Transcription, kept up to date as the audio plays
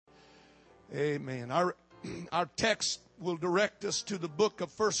Amen. Our text will direct us to the book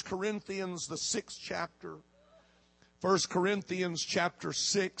of 1 Corinthians, the 6th chapter. 1 Corinthians chapter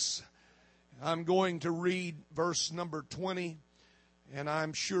 6. I'm going to read verse number 20. And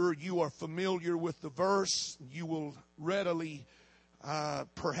I'm sure you are familiar with the verse. You will readily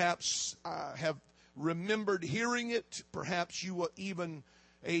perhaps have remembered hearing it. Perhaps you were even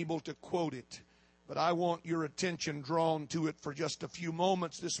able to quote it. But I want your attention drawn to it for just a few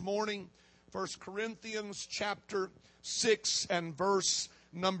moments this morning. 1 Corinthians chapter 6 and verse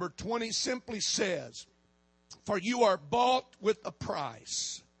number 20 simply says, "For you are bought with a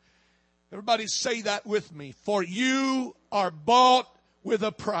price." Everybody say that with me. For you are bought with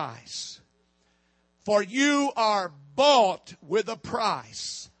a price. For you are bought with a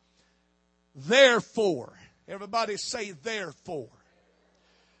price. Therefore, everybody say therefore.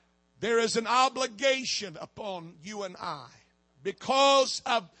 There is an obligation upon you and I because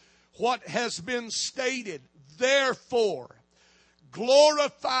of what has been stated. Therefore,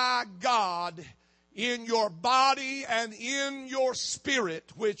 glorify God in your body and in your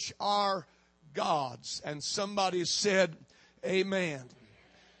spirit, which are God's. And somebody said, amen.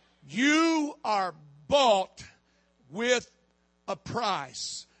 You are bought with a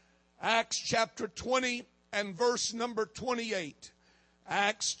price. Acts chapter 20 and verse number 28.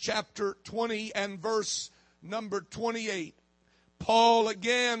 Acts chapter 20 and verse number 28. Paul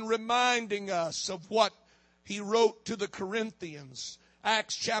again reminding us of what he wrote to the Corinthians.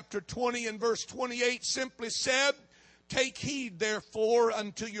 Acts chapter 20 and verse 28 simply said, "Take heed therefore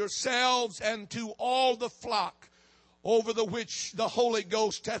unto yourselves and to all the flock over the which the Holy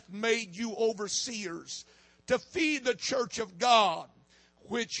Ghost hath made you overseers, to feed the church of God,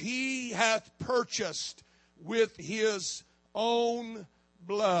 which he hath purchased with his own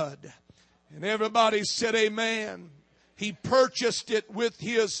blood." And everybody said amen. He purchased it with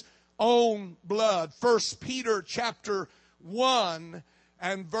his own blood. 1 Peter chapter 1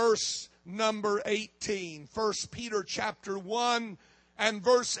 and verse number 18. 1 Peter chapter 1 and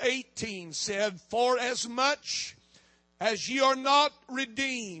verse 18 said, "For as much as ye are not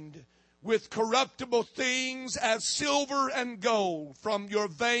redeemed with corruptible things as silver and gold from your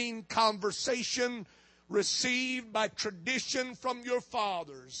vain conversation received by tradition from your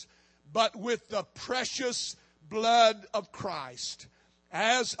fathers, but with the precious blood of Christ,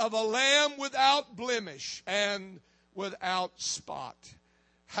 as of a lamb without blemish and without spot."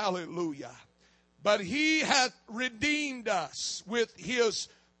 Hallelujah. "But he hath redeemed us with his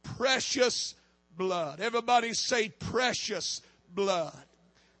precious blood." Everybody say precious blood.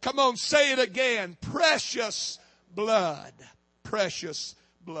 Come on, say it again. Precious blood. Precious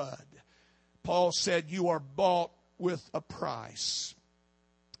blood. Paul said you are bought with a price.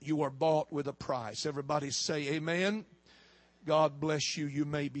 You are bought with a price. Everybody say amen. God bless you. You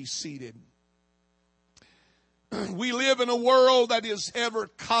may be seated. We live in a world that is ever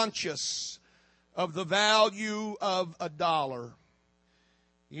conscious of the value of a dollar.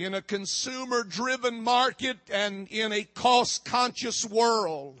 In a consumer-driven market and in a cost-conscious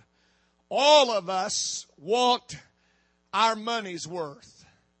world, all of us want our money's worth.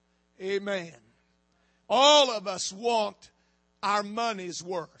 Amen. All of us want our money's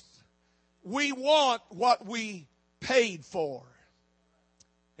worth. We want what we paid for.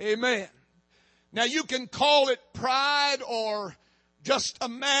 Amen. Now you can call it pride or just a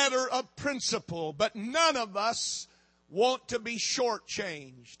matter of principle, but none of us want to be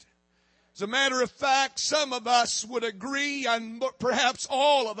shortchanged. As a matter of fact, some of us would agree, and perhaps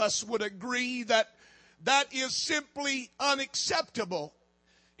all of us would agree, that that is simply unacceptable.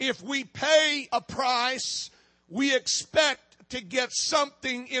 If we pay a price, we expect to get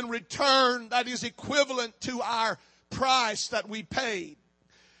something in return that is equivalent to our price that we paid.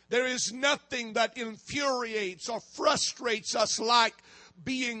 There is nothing that infuriates or frustrates us like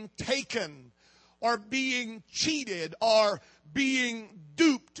being taken or being cheated or being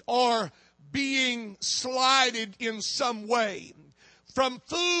duped or being slighted in some way. From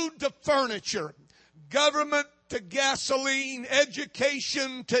food to furniture, government to gasoline,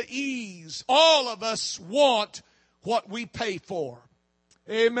 education to ease, all of us want what we pay for.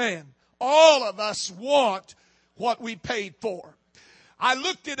 Amen. All of us want what we paid for. I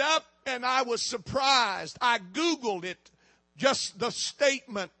looked it up and I was surprised. I Googled it, just the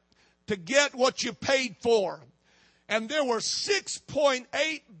statement, to get what you paid for. And there were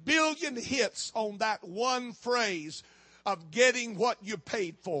 6.8 billion hits on that one phrase of getting what you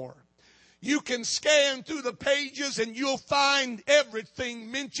paid for. You can scan through the pages and you'll find everything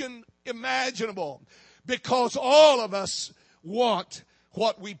mentioned imaginable, because all of us want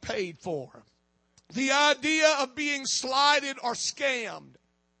what we paid for. The idea of being slighted or scammed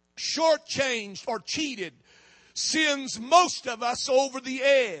shortchanged or cheated sends most of us over the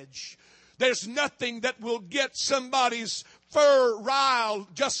edge. There's nothing that will get somebody's fur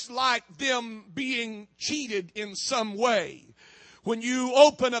riled just like them being cheated in some way. When you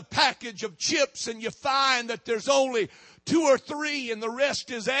open a package of chips and you find that there's only 2 or 3 and the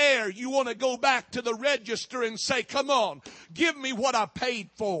rest is air, you want to go back to the register and say, come on, give me what I paid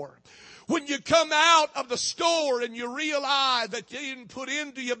for. When you come out of the store and you realize that you didn't put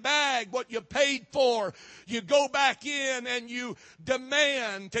into your bag what you paid for, you go back in and you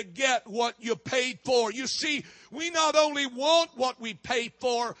demand to get what you paid for. You see, we not only want what we paid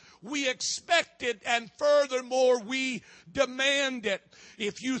for, we expect it, and furthermore, we demand it.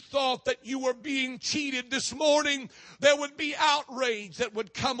 If you thought that you were being cheated this morning, there would be outrage that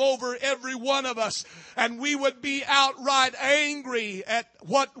would come over every one of us, and we would be outright angry at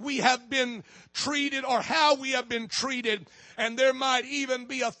what we have been treated or how we have been treated. And there might even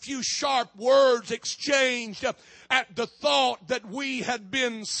be a few sharp words exchanged at the thought that we had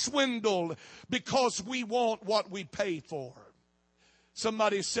been swindled because we want what we paid for.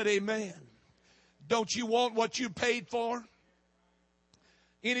 Somebody said amen. Don't you want what you paid for?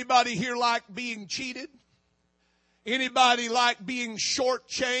 Anybody here like being cheated? Anybody like being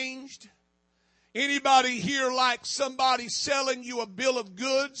shortchanged? Anybody here like somebody selling you a bill of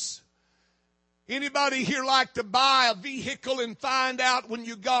goods? Anybody here like to buy a vehicle and find out when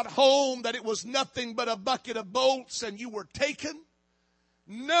you got home that it was nothing but a bucket of bolts and you were taken?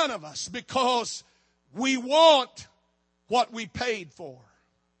 None of us, because we want what we paid for.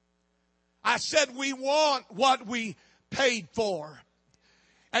 I said we want what we paid for.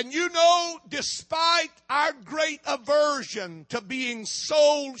 And you know, despite our great aversion to being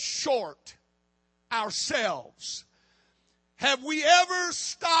sold short ourselves, have we ever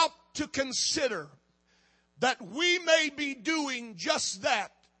stopped to consider that we may be doing just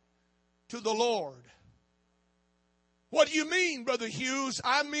that to the Lord? What do you mean, Brother Hughes?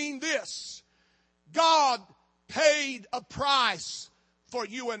 I mean this. God paid a price for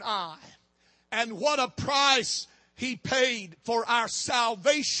you and I. And what a price He paid for our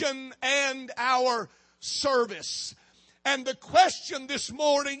salvation and our service. And the question this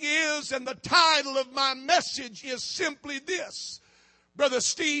morning is, and the title of my message is simply this. Brother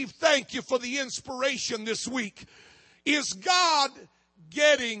Steve, thank you for the inspiration this week. Is God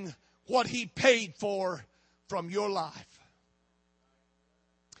getting what He paid for from your life?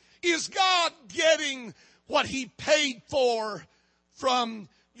 Is God getting what He paid for from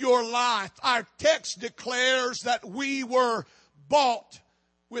your life? Our text declares that we were bought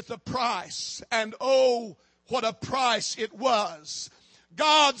with a price. And oh, what a price it was.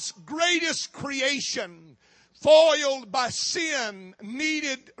 God's greatest creation, foiled by sin,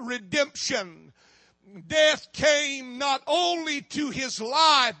 needed redemption. Death came not only to His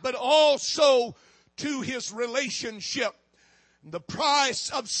life, but also to His relationship. The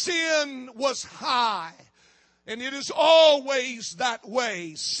price of sin was high. And it is always that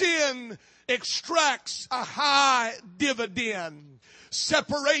way. Sin extracts a high dividend.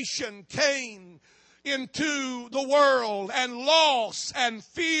 Separation came into the world, and loss and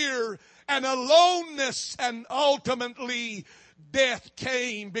fear and aloneness, and ultimately death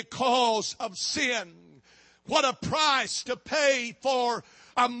came because of sin. What a price to pay for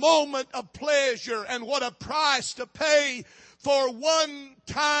a moment of pleasure, and what a price to pay for one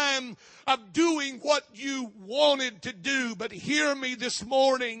time of doing what you wanted to do. But hear me this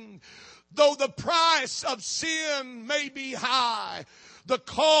morning. Though the price of sin may be high, the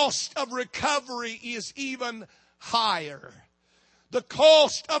cost of recovery is even higher. The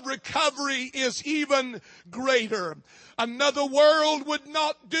cost of recovery is even greater. Another world would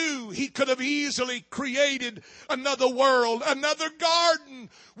not do. He could have easily created another world. Another garden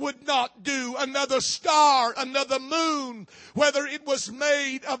would not do. Another star, another moon, whether it was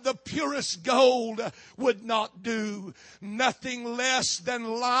made of the purest gold, would not do. Nothing less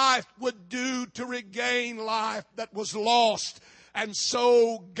than life would do to regain life that was lost. And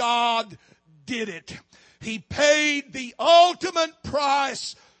so God did it. He paid the ultimate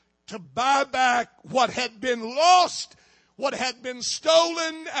price to buy back what had been lost, what had been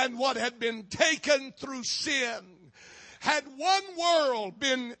stolen, and what had been taken through sin. Had one world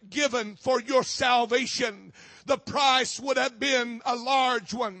been given for your salvation, the price would have been a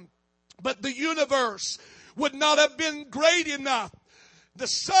large one. But the universe would not have been great enough. The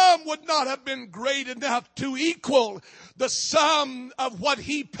sum would not have been great enough to equal the sum of what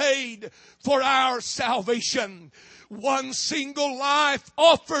He paid for our salvation. One single life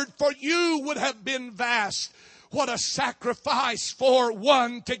offered for you would have been vast. What a sacrifice for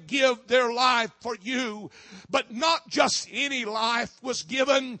one to give their life for you. But not just any life was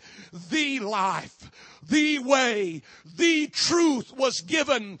given. The life, the way, the truth was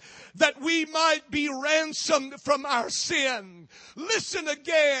given that we might be ransomed from our sin. Listen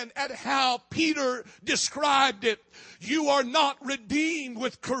again at how Peter described it. You are not redeemed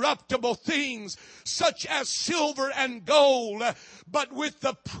with corruptible things such as silver and gold, but with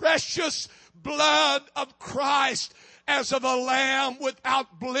the precious blood of Christ as of a lamb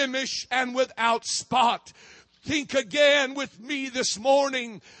without blemish and without spot. Think again with me this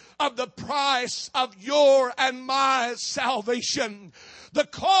morning of the price of your and my salvation. The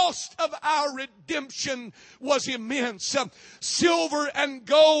cost of our redemption was immense. Silver and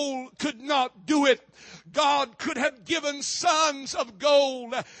gold could not do it. God could have given suns of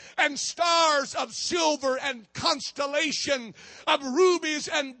gold and stars of silver and constellation of rubies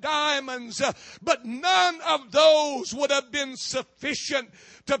and diamonds, but none of those would have been sufficient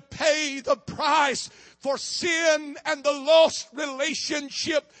to pay the price for sin and the lost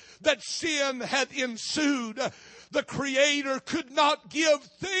relationship that sin had ensued. The Creator could not give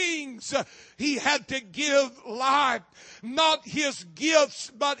things. He had to give life, not His gifts,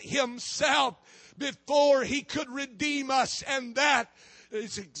 but Himself, before He could redeem us. And that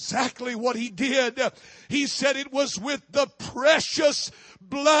is exactly what He did. He said it was with the precious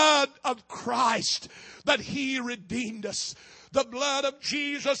blood of Christ that He redeemed us. The blood of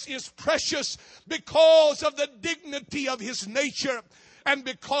Jesus is precious because of the dignity of His nature and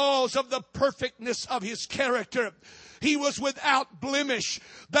because of the perfectness of His character. He was without blemish.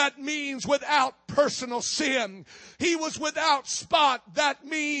 That means without personal sin. He was without spot. That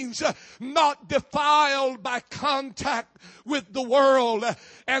means not defiled by contact with the world.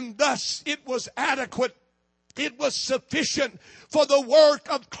 And thus it was adequate. It was sufficient for the work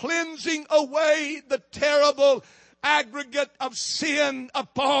of cleansing away the terrible aggregate of sin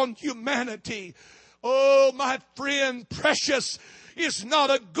upon humanity. Oh, my friend, precious is not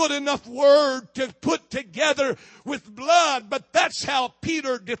a good enough word to put together with blood, but that's how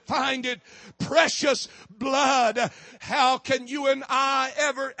Peter defined it. Precious blood. How can you and I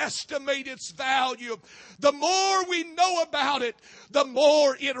ever estimate its value? The more we know about it, the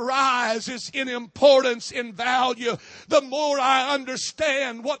more it rises in importance, in value. The more I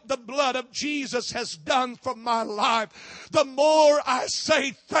understand what the blood of Jesus has done for my life, the more I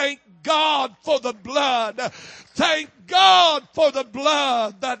say, thank God for the blood. Thank God for the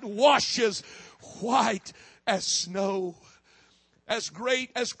blood that washes white as snow. As great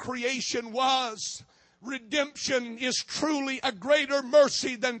as creation was, redemption is truly a greater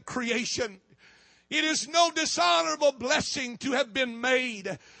mercy than creation. It is no dishonorable blessing to have been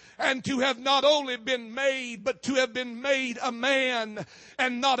made, and to have not only been made, but to have been made a man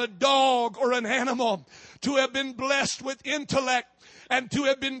and not a dog or an animal. To have been blessed with intellect and to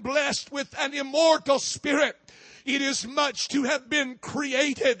have been blessed with an immortal spirit. It is much to have been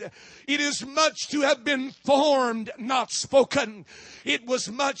created. It is much to have been formed, not spoken. It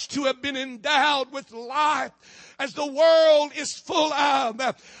was much to have been endowed with life, as the world is full of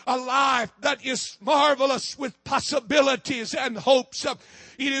a life that is marvelous with possibilities and hopes.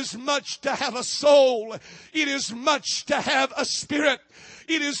 It is much to have a soul. It is much to have a spirit.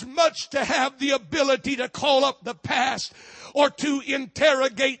 It is much to have the ability to call up the past, or to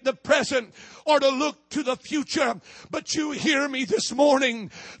interrogate the present, or to look to the future. But you hear me this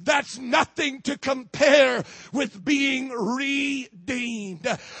morning. That's nothing to compare with being redeemed.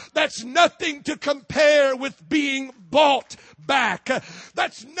 That's nothing to compare with being bought back.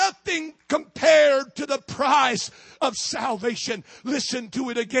 That's nothing compared to the price of salvation. Listen to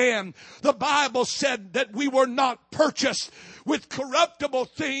it again. The Bible said that we were not purchased with corruptible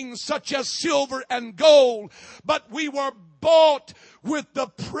things such as silver and gold, but we were bought with the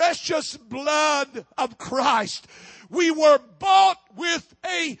precious blood of Christ. We were bought with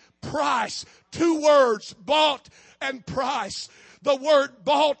a price. 2 words, bought and price. The word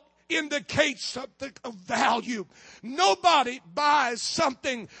bought indicates something of value. Nobody buys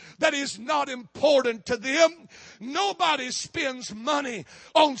something that is not important to them. Nobody spends money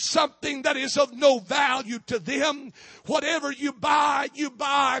on something that is of no value to them. Whatever you buy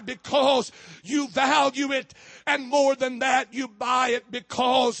because you value it. And more than that, you buy it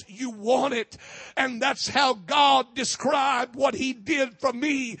because you want it. And that's how God described what He did for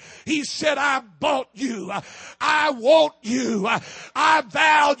me. He said, I bought you. I want you. I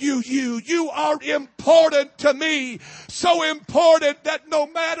value you. You are important to me. So important that no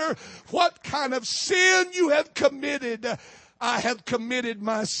matter what kind of sin you have committed, I have committed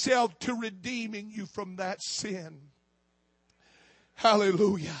myself to redeeming you from that sin.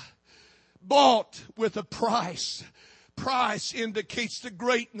 Hallelujah. bought with a price. Price indicates the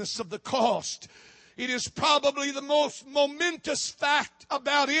greatness of the cost. It is probably the most momentous fact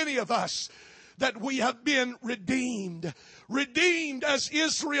about any of us that we have been redeemed. Redeemed as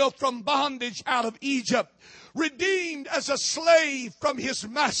Israel from bondage out of Egypt. Redeemed as a slave from his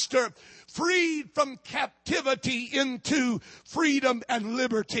master. Freed from captivity into freedom and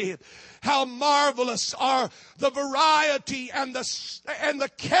liberty. How marvelous are the variety and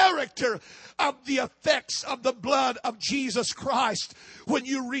the character of the effects of the blood of Jesus Christ. When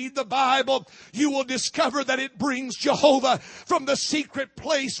you read the Bible, you will discover that it brings Jehovah from the secret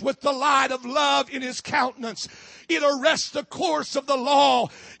place with the light of love in his countenance. It arrests the course of the law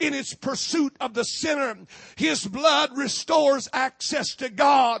in its pursuit of the sinner. His blood restores access to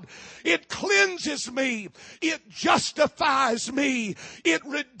God. It cleanses me. It justifies me. It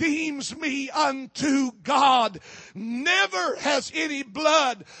redeems me unto God. Never has any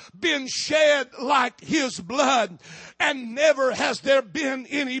blood been shed like his blood. And never has there been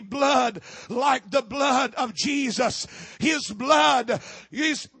any blood like the blood of Jesus. His blood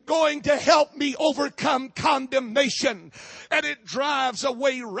is going to help me overcome condemnation, and it drives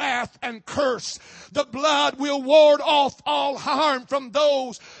away wrath and curse. The blood will ward off all harm from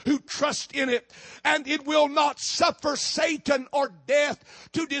those who trust in it, and it will not suffer Satan or death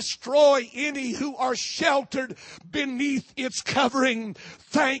to destroy any who are sheltered beneath its covering.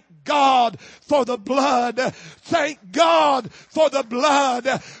 Thank God for the blood. Thank God for the blood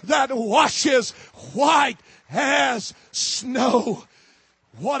that washes white as snow.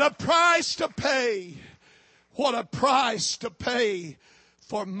 What a price to pay. What a price to pay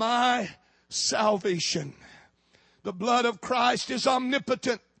for my salvation. The blood of Christ is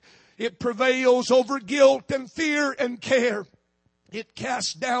omnipotent. It prevails over guilt and fear and care. It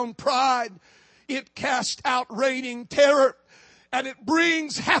casts down pride. It casts out reigning terror. And it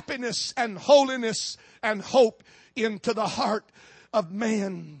brings happiness and holiness and hope into the heart of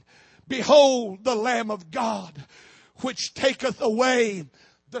man. Behold the Lamb of God, which taketh away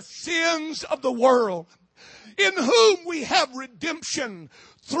the sins of the world, in whom we have redemption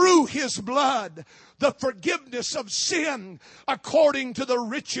through his blood, the forgiveness of sin according to the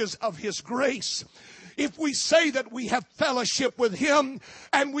riches of his grace. If we say that we have fellowship with him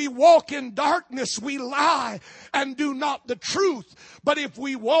and we walk in darkness, we lie and do not the truth. But if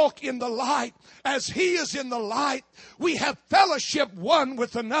we walk in the light as he is in the light, we have fellowship one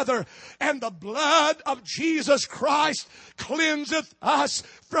with another, and the blood of Jesus Christ cleanseth us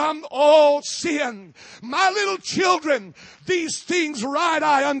from all sin. My little children, these things write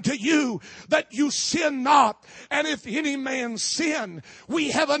I unto you, that you sin not. And if any man sin,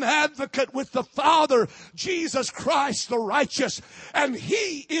 we have an advocate with the Father, Jesus Christ the righteous. And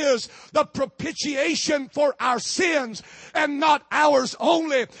he is the propitiation for our sins, and not ours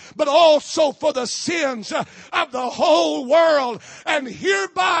only, but also for the sins of the whole world. And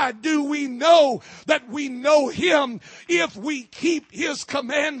hereby do we know that we know him, if we keep his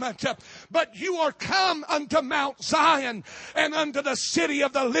commandment. But you are come unto Mount Zion, and unto the city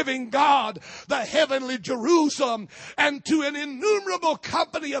of the living God, the heavenly Jerusalem, and to an innumerable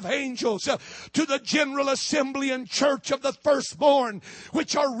company of angels, to the general assembly and church of the firstborn,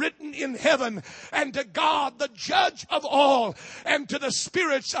 which are written in heaven, and to God the judge of all, and to the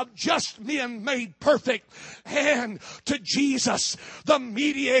spirits of just men made perfect, and to Jesus, the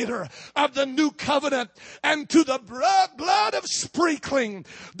mediator of the new covenant, and to the blood of sprinkling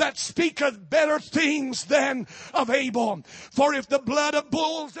that speaketh better things than of Abel. For if the blood of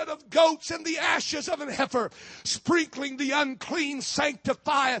bulls and of goats and the ashes of an heifer, sprinkling the unclean,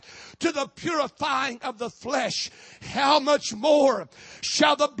 sanctifieth to the purifying of the flesh, how much more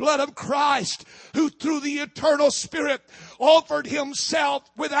shall the blood of Christ, who through the eternal Spirit offered himself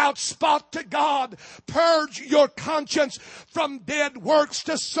without spot to God, purge your conscience from dead works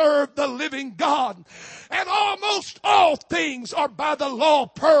to serve the living God. And almost all things are by the law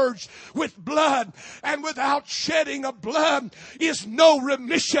purged with blood, and without shedding of blood is no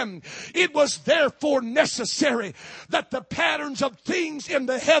remission. It was therefore necessary that the patterns of things in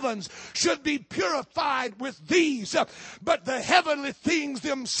the heavens should be purified with these, but the heavenly things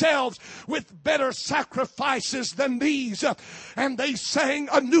themselves with better sacrifices than these. And they sang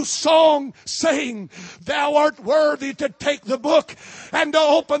a new song, saying, Thou art worthy to take the book and to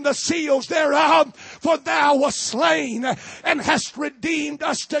open the seals thereof, for thou wast slain and hast redeemed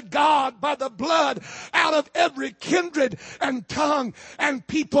us to God by the blood out of every kindred and tongue and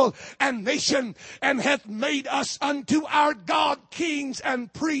people and nation, and hath made us unto our God kings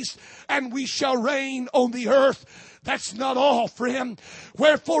and priests, and we shall reign on the earth. That's not all, friend.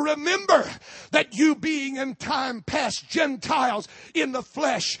 Wherefore remember that you being in time past Gentiles in the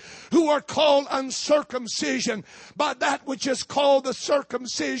flesh, who are called uncircumcision by that which is called the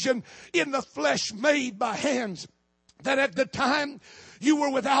circumcision in the flesh made by hands, that at the time you were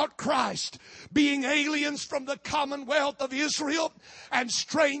without Christ, being aliens from the commonwealth of Israel and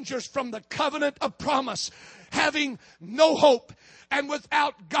strangers from the covenant of promise, having no hope and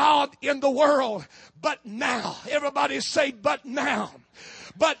without God in the world. But now, everybody say, but now.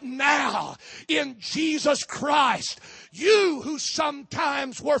 But now, in Jesus Christ, you who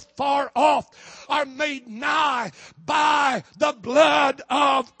sometimes were far off are made nigh by the blood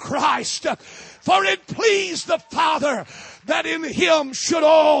of Christ. For it pleased the Father that in Him should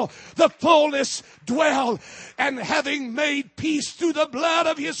all the fullness dwell. And having made peace through the blood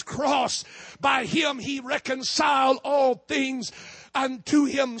of His cross, by Him He reconciled all things unto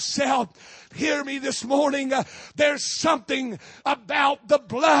Himself. Hear me this morning. There's something about the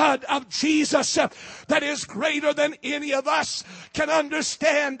blood of Jesus that is greater than any of us can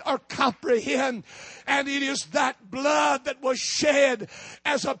understand or comprehend. And it is that blood that was shed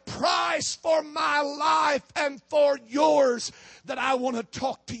as a price for my life and for yours that I want to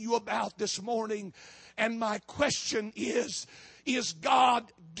talk to you about this morning. And my question is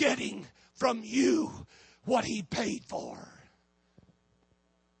God getting from you what He paid for?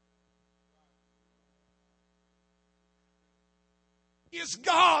 Is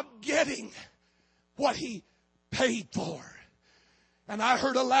God getting what He paid for? And I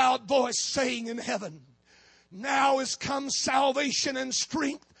heard a loud voice saying in heaven, now is come salvation and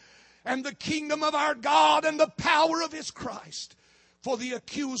strength and the kingdom of our God and the power of His Christ. For the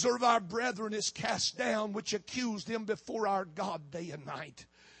accuser of our brethren is cast down, which accused them before our God day and night.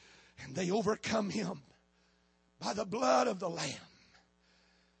 And they overcome him by the blood of the Lamb.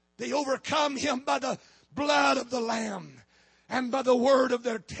 They overcome him by the blood of the Lamb and by the word of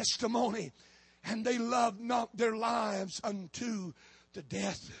their testimony. And they loved not their lives unto the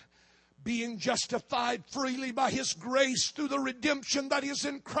death, being justified freely by His grace through the redemption that is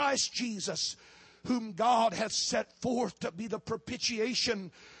in Christ Jesus, whom God hath set forth to be the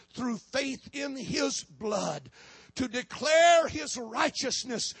propitiation through faith in His blood, to declare His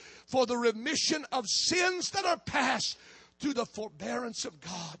righteousness for the remission of sins that are past through the forbearance of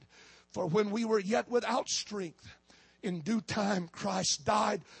God. For when we were yet without strength, in due time Christ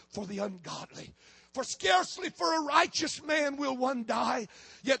died for the ungodly. For scarcely for a righteous man will one die,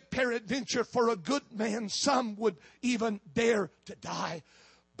 yet peradventure for a good man some would even dare to die.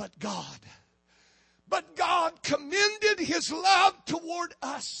 But God commended His love toward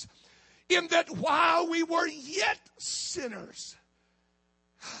us, in that while we were yet sinners,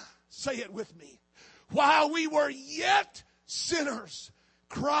 say it with me, while we were yet sinners,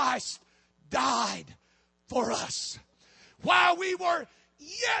 Christ died for us. While we were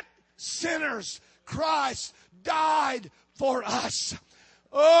yet sinners, Christ died for us.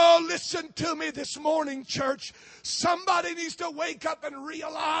 Oh, listen to me this morning, church. Somebody needs to wake up and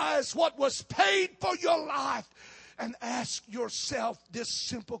realize what was paid for your life and ask yourself this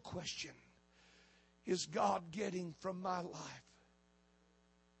simple question. Is God getting from my life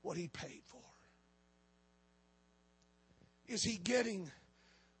what He paid for? Is He getting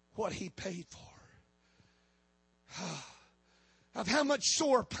what He paid for? Of how much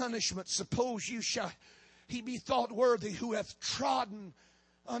sore punishment suppose you shall he be thought worthy, who hath trodden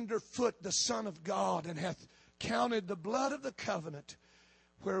underfoot the Son of God, and hath counted the blood of the covenant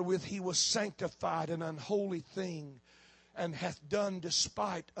wherewith He was sanctified an unholy thing, and hath done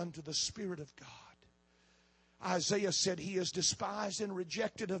despite unto the Spirit of God. Isaiah said, He is despised and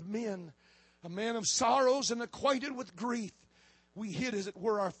rejected of men, a man of sorrows and acquainted with grief. We hid as it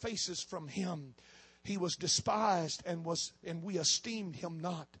were our faces from Him. He was despised and we esteemed Him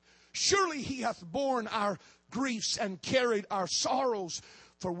not. Surely He hath borne our griefs and carried our sorrows.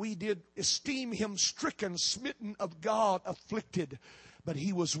 For we did esteem Him stricken, smitten of God, afflicted. But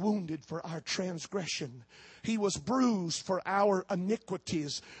He was wounded for our transgression. He was bruised for our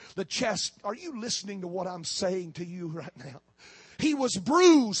iniquities. Are you listening to what I'm saying to you right now? He was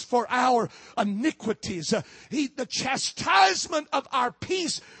bruised for our iniquities. The chastisement of our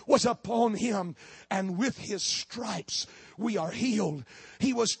peace was upon Him. And with His stripes we are healed.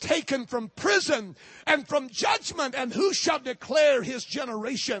 He was taken from prison and from judgment, and who shall declare his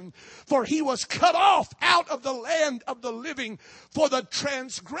generation? For he was cut off out of the land of the living. For the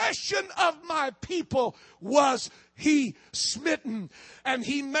transgression of my people was he smitten, and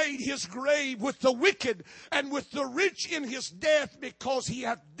he made his grave with the wicked and with the rich in his death, because he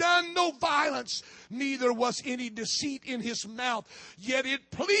hath done no violence, neither was any deceit in his mouth. Yet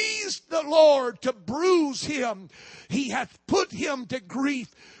it pleased the Lord to bruise him. He hath put him to grief.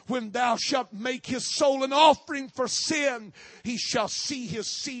 When thou shalt make his soul an offering for sin, he shall see his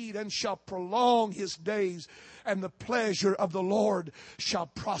seed and shall prolong his days, and the pleasure of the Lord shall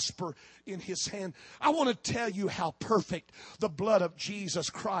prosper in his hand. I want to tell you how perfect the blood of Jesus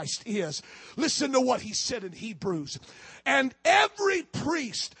Christ is. Listen to what he said in Hebrews. And every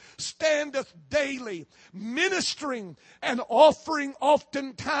priest standeth daily, ministering and offering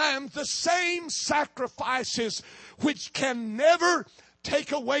oftentimes the same sacrifices, which can never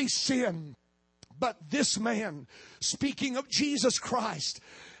take away sin. But this man, speaking of Jesus Christ,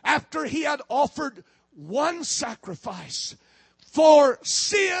 after he had offered one sacrifice for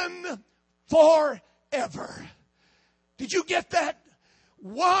sin forever. Did you get that?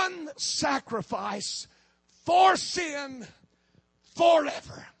 One sacrifice for sin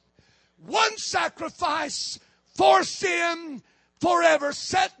forever. One sacrifice for sin forever.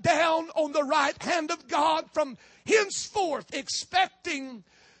 Sat down on the right hand of God from henceforth, expecting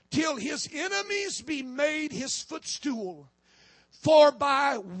till his enemies be made his footstool. For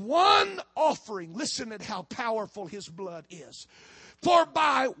by one offering, listen at how powerful his blood is. For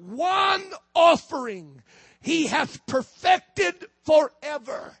by one offering he hath perfected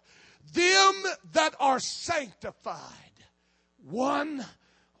forever them that are sanctified. One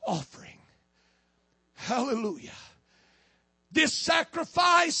offering. Hallelujah. This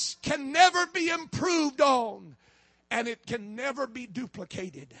sacrifice can never be improved on, and it can never be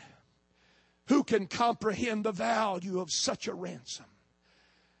duplicated. Who can comprehend the value of such a ransom?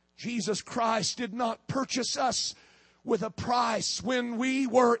 Jesus Christ did not purchase us with a price when we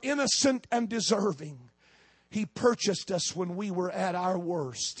were innocent and deserving. He purchased us when we were at our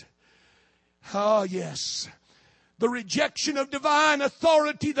worst. Ah, yes. The rejection of divine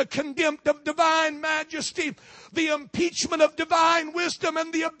authority, the contempt of divine majesty, the impeachment of divine wisdom,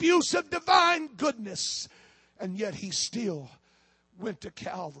 and the abuse of divine goodness. And yet he still went to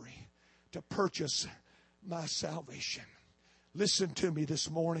Calvary to purchase my salvation. Listen to me this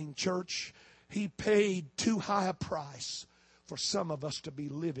morning, church. He paid too high a price for some of us to be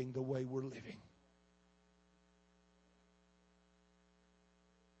living the way we're living.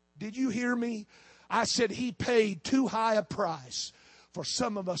 Did you hear me? I said he paid too high a price for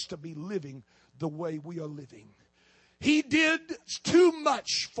some of us to be living the way we are living. He did too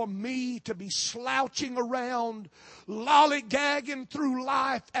much for me to be slouching around, lollygagging through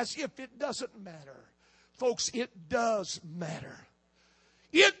life as if it doesn't matter. Folks, it does matter.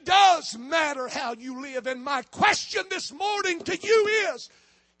 It does matter how you live. And my question this morning to you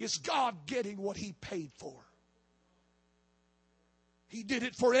is God getting what he paid for? He did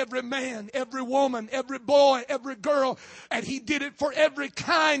it for every man, every woman, every boy, every girl, and he did it for every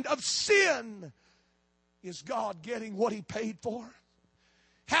kind of sin. Is God getting what he paid for?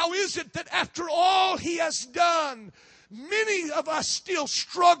 How is it that after all he has done, many of us still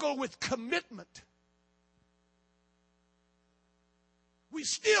struggle with commitment? We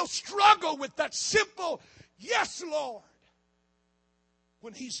still struggle with that simple, yes, Lord,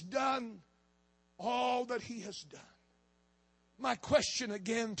 when he's done all that he has done. My question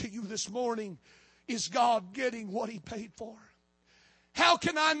again to you this morning, is God getting what he paid for? How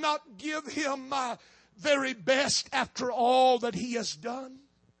can I not give him my very best after all that he has done?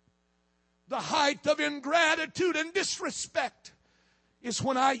 The height of ingratitude and disrespect is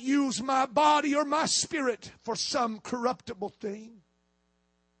when I use my body or my spirit for some corruptible thing.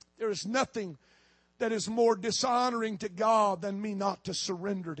 There is nothing that is more dishonoring to God than me not to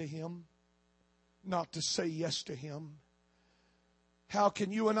surrender to him, not to say yes to him. How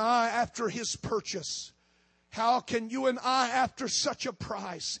can you and I, after his purchase, how can you and I, after such a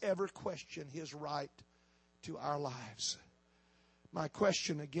price, ever question his right to our lives? My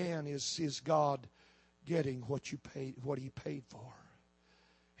question again is God getting what he paid for?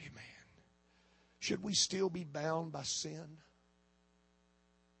 Amen. Should we still be bound by sin?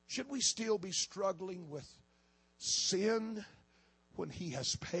 Should we still be struggling with sin when he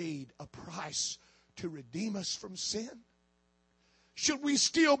has paid a price to redeem us from sin? Should we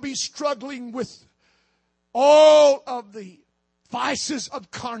still be struggling with all of the vices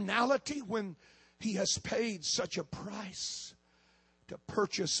of carnality when he has paid such a price to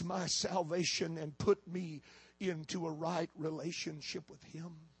purchase my salvation and put me into a right relationship with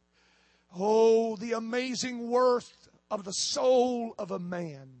Him. Oh, the amazing worth of the soul of a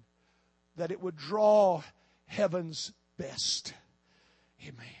man, that it would draw heaven's best.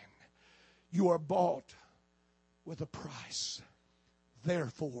 Amen. You are bought with a price.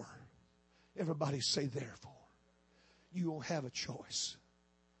 Therefore, everybody say therefore. You don't have a choice.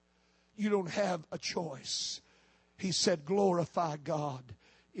 You don't have a choice. He said, glorify God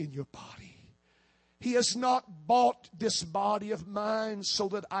in your body. He has not bought this body of mine so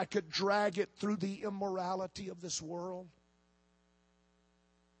that I could drag it through the immorality of this world.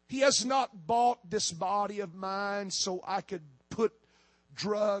 He has not bought this body of mine so I could put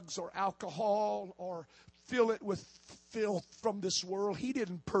drugs or alcohol or fill it with filth from this world. He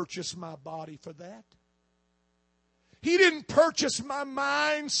didn't purchase my body for that. He didn't purchase my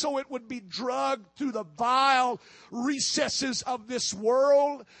mind so it would be drugged through the vile recesses of this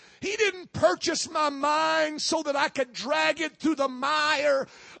world. He didn't purchase my mind so that I could drag it through the mire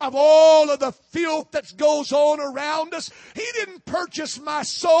of all of the filth that goes on around us. He didn't purchase my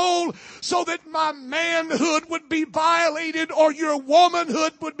soul so that my manhood would be violated or your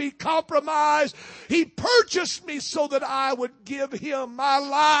womanhood would be compromised. He purchased me so that I would give Him my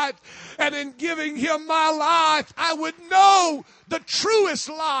life. And in giving Him my life, I would know the truest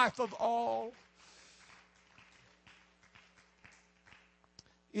life of all.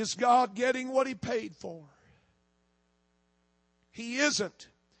 Is God getting what He paid for? He isn't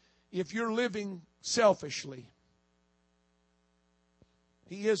if you're living selfishly.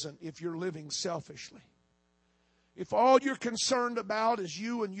 He isn't if you're living selfishly. If all you're concerned about is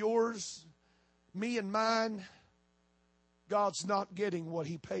you and yours, me and mine, God's not getting what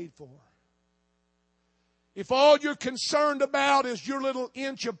He paid for. If all you're concerned about is your little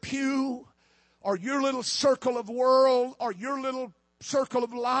inch of pew or your little circle of world or your little circle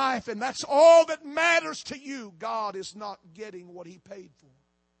of life, and that's all that matters to you, God is not getting what He paid for.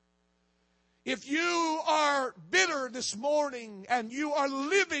 If you are bitter this morning and you are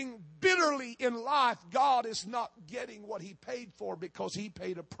living bitterly in life, God is not getting what He paid for, because He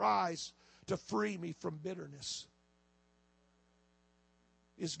paid a price to free me from bitterness.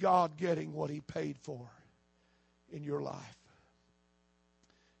 Is God getting what He paid for in your life?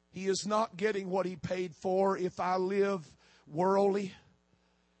 He is not getting what He paid for if I live worldly,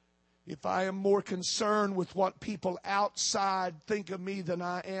 if I am more concerned with what people outside think of me than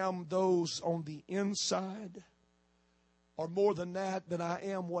I am those on the inside, or more than that, than I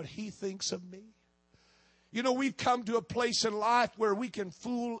am what He thinks of me. You know, we've come to a place in life where we can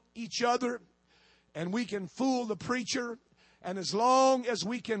fool each other and we can fool the preacher, and as long as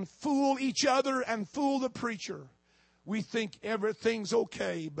we can fool each other and fool the preacher, we think everything's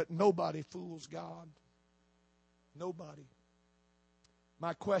okay, but nobody fools God. Nobody.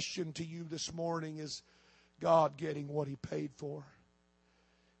 My question to you this morning is, God getting what He paid for?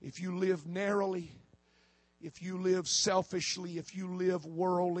 If you live narrowly, if you live selfishly, if you live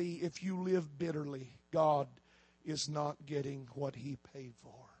worldly, if you live bitterly, God is not getting what He paid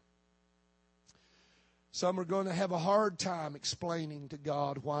for. Some are going to have a hard time explaining to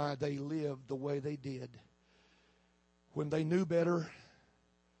God why they lived the way they did. When they knew better,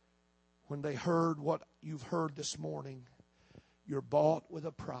 when they heard what you've heard this morning, you're bought with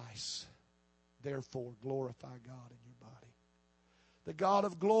a price. Therefore, glorify God in your body. The God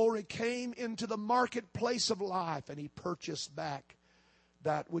of glory came into the marketplace of life, and He purchased back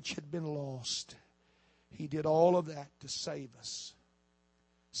that which had been lost. He did all of that to save us.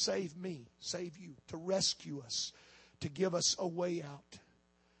 Save me, save you, to rescue us, to give us a way out.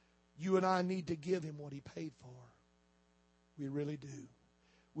 You and I need to give Him what He paid for. We really do.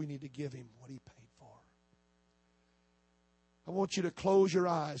 We need to give Him what He paid for. I want you to close your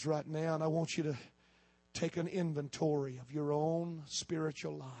eyes right now, and I want you to take an inventory of your own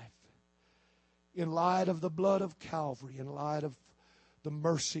spiritual life. In light of the blood of Calvary, in light of the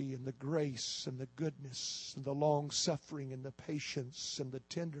mercy and the grace and the goodness and the long suffering and the patience and the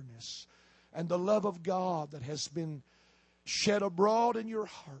tenderness and the love of God that has been shed abroad in your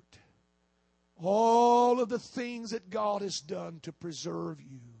heart. All of the things that God has done to preserve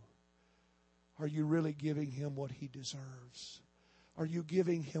you. Are you really giving Him what He deserves? Are you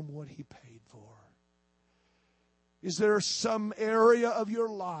giving Him what He paid for? Is there some area of your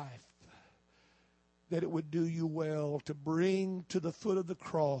life that it would do you well to bring to the foot of the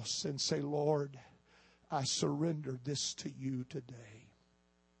cross and say, Lord, I surrender this to You today.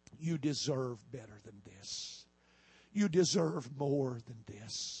 You deserve better than this. You deserve more than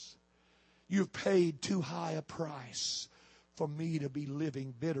this. You've paid too high a price for me to be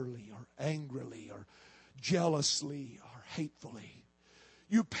living bitterly or angrily or jealously or hatefully.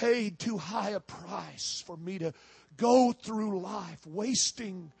 You paid too high a price for me to go through life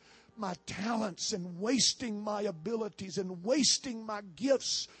wasting my talents and wasting my abilities and wasting my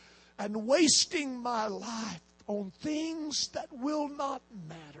gifts and wasting my life on things that will not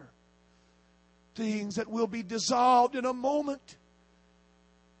matter. Things that will be dissolved in a moment.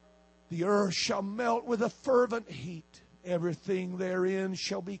 The earth shall melt with a fervent heat. Everything therein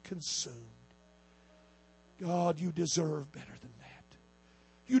shall be consumed. God, you deserve better than that.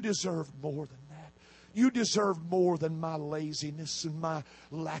 You deserve more than that. You deserve more than my laziness and my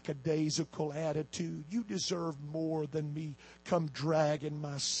lackadaisical attitude. You deserve more than me come dragging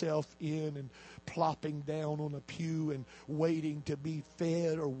myself in and plopping down on a pew and waiting to be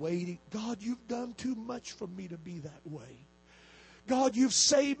fed or waiting. God, you've done too much for me to be that way. God, you've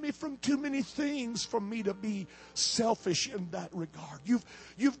saved me from too many things for me to be selfish in that regard.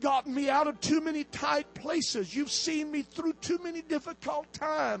 You've gotten me out of too many tight places. You've seen me through too many difficult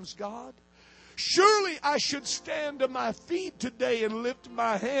times, God. Surely I should stand to my feet today and lift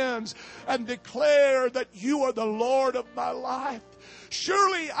my hands and declare that you are the Lord of my life.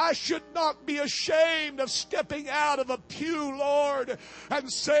 Surely I should not be ashamed of stepping out of a pew, Lord,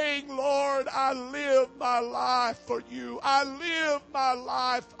 and saying, Lord, I live my life for you. I live my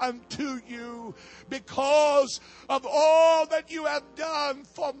life unto you. Because of all that you have done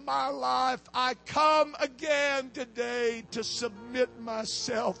for my life, I come again today to submit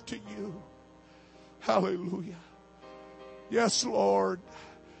myself to you. Hallelujah. Yes, Lord,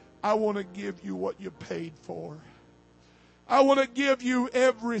 I want to give you what you paid for. I want to give you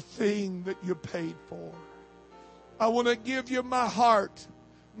everything that you paid for. I want to give you my heart,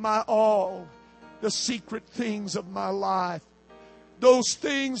 my all, the secret things of my life. Those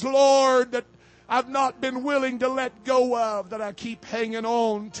things, Lord, that I've not been willing to let go of, that I keep hanging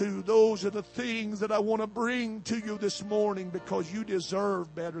on to. Those are the things that I want to bring to you this morning, because you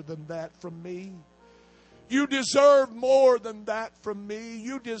deserve better than that from me. You deserve more than that from me.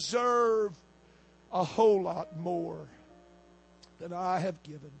 You deserve a whole lot more than I have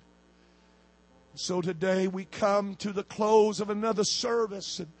given. So today we come to the close of another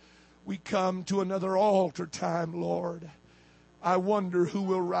service, and we come to another altar time, Lord. I wonder who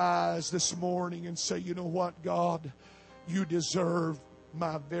will rise this morning and say, you know what, God, you deserve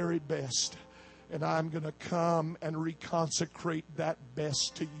my very best, and I'm going to come and reconsecrate that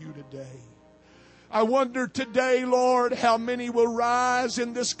best to you today. I wonder today, Lord, how many will rise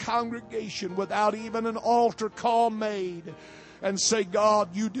in this congregation without even an altar call made and say,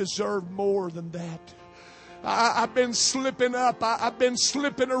 God, you deserve more than that. I've been slipping up. I've been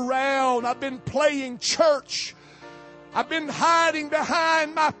slipping around. I've been playing church. I've been hiding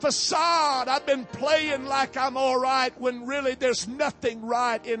behind my facade. I've been playing like I'm all right when really there's nothing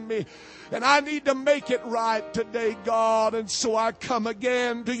right in me. And I need to make it right today, God. And so I come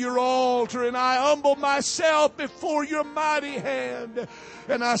again to your altar and I humble myself before your mighty hand.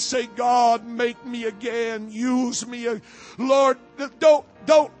 And I say, God, make me again. Use me. Lord,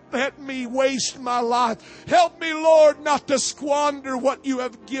 don't let me waste my life. Help me, Lord, not to squander what you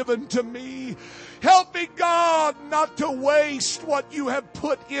have given to me. Help me, God, not to waste what you have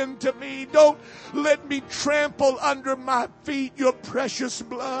put into me. Don't let me trample under my feet your precious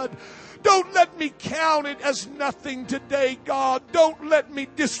blood. Don't let me count it as nothing today, God. Don't let me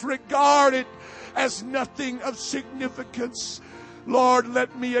disregard it as nothing of significance. Lord,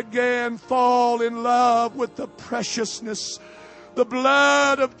 let me again fall in love with the preciousness, the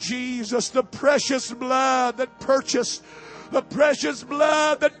blood of Jesus, the precious blood that purchased, the precious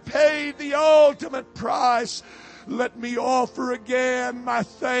blood that paid the ultimate price. Let me offer again my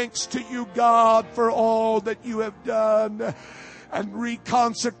thanks to you, God, for all that you have done, and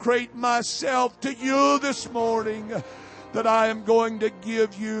reconsecrate myself to you this morning, that I am going to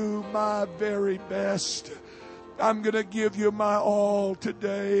give you my very best. I'm going to give you my all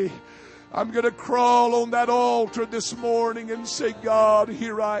today. I'm going to crawl on that altar this morning and say, God,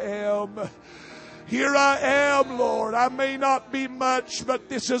 here I am. Here I am, Lord. I may not be much, but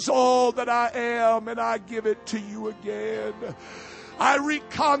this is all that I am, and I give it to you again. I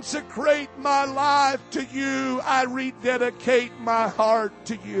reconsecrate my life to you. I rededicate my heart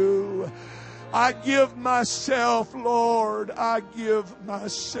to you. I give myself, Lord. I give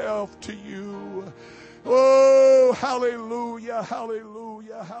myself to you. Oh, hallelujah,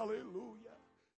 hallelujah, hallelujah.